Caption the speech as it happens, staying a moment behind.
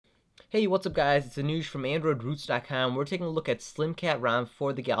Hey, what's up guys? It's Anuj from AndroidRoots.com. We're taking a look at SlimKat ROM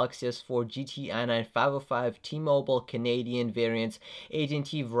for the Galaxy S4 GT-i9505 T-Mobile Canadian variants,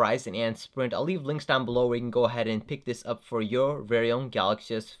 AT&T, Verizon, and Sprint. I'll leave links down below where you can go ahead and pick this up for your very own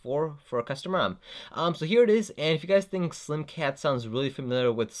Galaxy S4 for a custom ROM. So here it is, and if you guys think SlimKat sounds really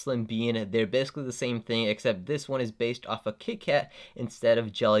familiar with Slim Bean, they're basically the same thing, except this one is based off of KitKat instead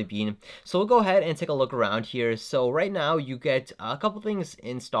of Jelly Bean. So we'll go ahead and take a look around here. So right now you get a couple things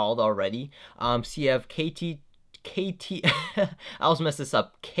installed already. So you have KT, I always mess this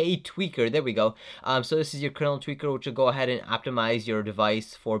up, K-Tweaker, there we go. So this is your kernel tweaker, which will go ahead and optimize your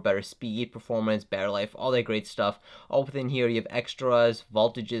device for better speed, performance, battery life, all that great stuff. All within here, you have extras,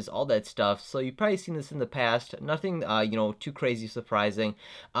 voltages, all that stuff. So you've probably seen this in the past. Nothing, too crazy surprising,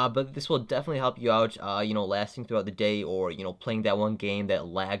 but this will definitely help you out, lasting throughout the day, or, playing that one game that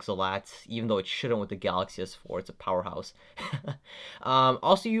lags a lot, even though it shouldn't with the Galaxy S4. It's a powerhouse.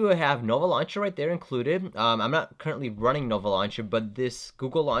 Also, you have Nova Launcher right there included. I'm not currently running Nova Launcher, but this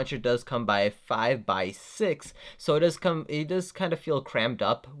Google Launcher does come by 5x6, so it does kind of feel crammed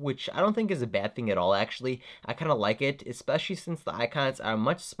up, which I don't think is a bad thing at all. Actually, I kind of like it, especially since the icons are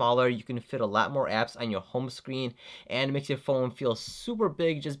much smaller. You can fit a lot more apps on your home screen, and it makes your phone feel super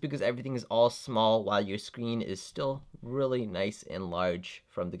big just because everything is all small while your screen is still really nice and large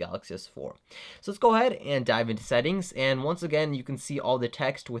from the Galaxy S4. So let's go ahead and dive into settings, and once again you can see all the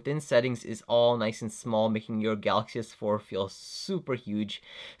text within settings is all nice and small, making your Galaxy S4 feel super huge.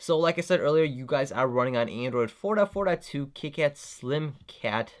 So like I said earlier, you guys are running on Android 4.4.2 KitKat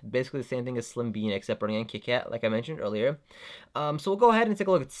SlimKat, basically the same thing as Slim Bean except running on KitKat like I mentioned earlier. So we'll go ahead and take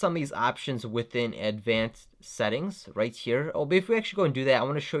a look at some of these options within advanced settings right here. Oh, but if we actually go and do that, I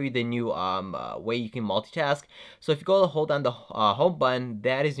want to show you the new way you can multitask. So if you go to hold on the home button,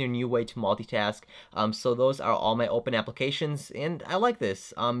 that is your new way to multitask. So those are all my open applications, and I like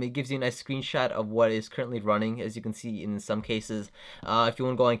this. It gives you a nice screenshot of what is currently running, as you can see in some cases. If you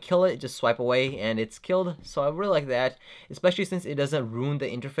want to go and kill it, just swipe away and it's killed. So I really like that, especially since it doesn't ruin the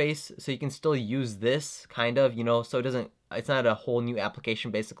interface. So you can still use this kind of, so it's not a whole new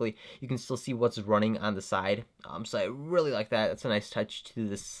application. Basically, you can still see what's running on the side. So I really like that. That's a nice touch to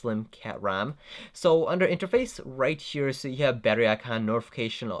the SlimKat ROM. So under interface right here, so you have battery icon,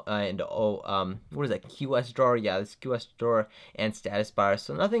 notification, and what is that, QS drawer? Yeah, this QS drawer and status bar.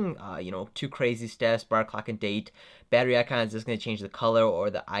 So nothing too crazy. Status bar, clock and date. Battery icon is just going to change the color or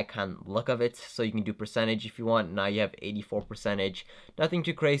the icon look of it, so you can do percentage if you want. Now you have 84%. Nothing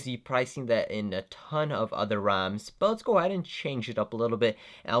too crazy. Pricing that in a ton of other ROMs, but let's go ahead and change it up a little bit.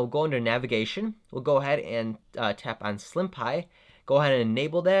 And I'll go under navigation. We'll go ahead and tap on SlimPi. Go ahead and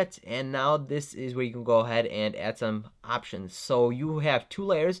enable that, and now this is where you can go ahead and add some options. So you have two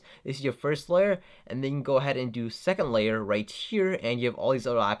layers. This is your first layer, and then you can go ahead and do second layer right here, and you have all these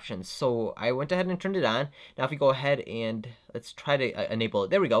other options. So I went ahead and turned it on. Now if you go ahead and let's try to enable it.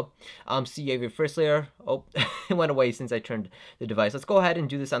 There we go. So you have your first layer. Oh, it went away since I turned the device. Let's go ahead and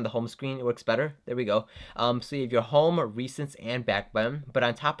do this on the home screen. It works better. There we go. So you have your home, recents, and back button. But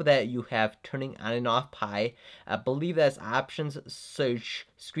on top of that, you have turning on and off Pi. I believe that's options, search,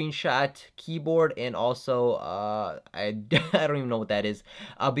 screenshot, keyboard, and also I don't even know what that is.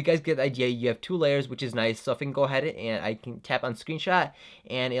 But you guys get the idea. You have two layers, which is nice. So if I can go ahead and I can tap on screenshot,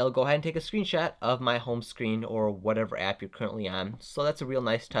 and it'll go ahead and take a screenshot of my home screen or whatever app you're currently on. So that's a real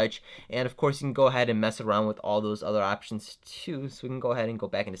nice touch. And of course you can go ahead and mess around with all those other options too. So we can go ahead and go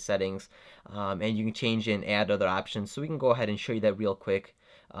back into settings, and you can change and add other options. So we can go ahead and show you that real quick.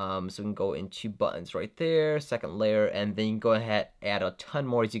 So we can go into buttons right there, second layer, and then you can go ahead add a ton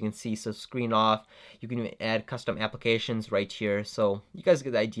more, as you can see. So screen off, you can even add custom applications right here. So you guys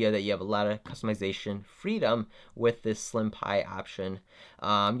get the idea that you have a lot of customization freedom with this SlimPi option.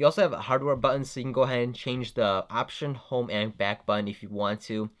 You also have hardware buttons, so you can go ahead and change the option, home and back button if you want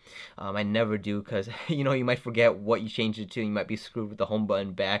to. I never do, because you might forget what you changed it to. You might be screwed with the home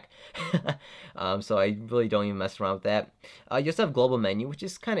button back. So I really don't even mess around with that. You also have global menu, which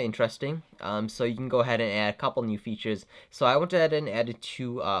is kind of interesting. So you can go ahead and add a couple new features. So I went ahead and added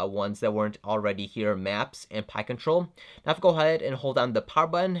two ones that weren't already here: maps and Pi control. Now if I go ahead and hold on the power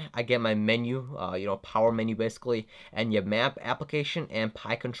button, I get my menu, power menu basically, and you have map, application, and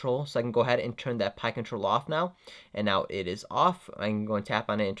Pi control. So I can go ahead and turn that Pi control off now, and now it is off. I can go and tap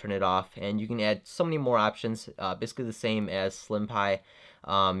on it and turn it off, and you can add so many more options, basically the same as SlimPi.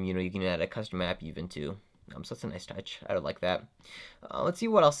 You can add a custom app even too. So that's a nice touch. I like that. Let's see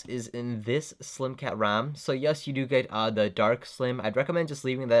what else is in this SlimKat ROM. So yes, you do get the dark slim. I'd recommend just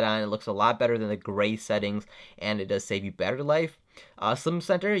leaving that on. It looks a lot better than the gray settings, and it does save you battery life. Slim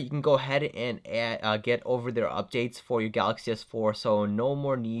Center, you can go ahead and get over their updates for your Galaxy S4, so no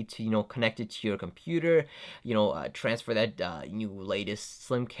more need to connect it to your computer, transfer that new latest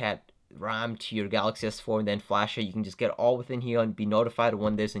SlimKat ROM to your Galaxy S4 and then flash it. You can just get all within here and be notified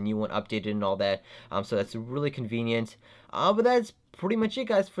when there's a new one updated and all that. So that's really convenient. But that's pretty much it,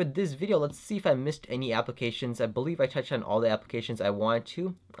 guys, for this video. Let's see if I missed any applications. I believe I touched on all the applications I wanted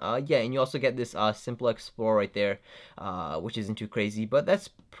to. Yeah, and you also get this Simple Explore right there, which isn't too crazy. But that's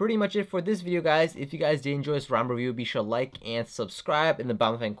pretty much it for this video, guys. If you guys did enjoy this ROM review, be sure to like and subscribe in the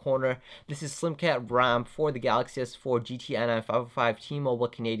bottom right corner. This is SlimKat ROM for the Galaxy S4, GT-i9505, T-Mobile,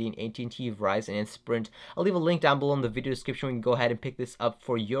 Canadian, AT&T, Verizon, and Sprint. I'll leave a link down below in the video description where you can go ahead and pick this up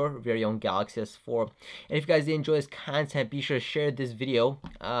for your very own Galaxy S4. And if you guys did enjoy this content, be sure to share this video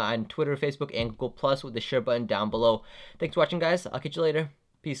on Twitter, Facebook, and Google Plus with the share button down below. Thanks for watching, guys. I'll catch you later.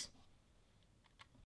 Peace.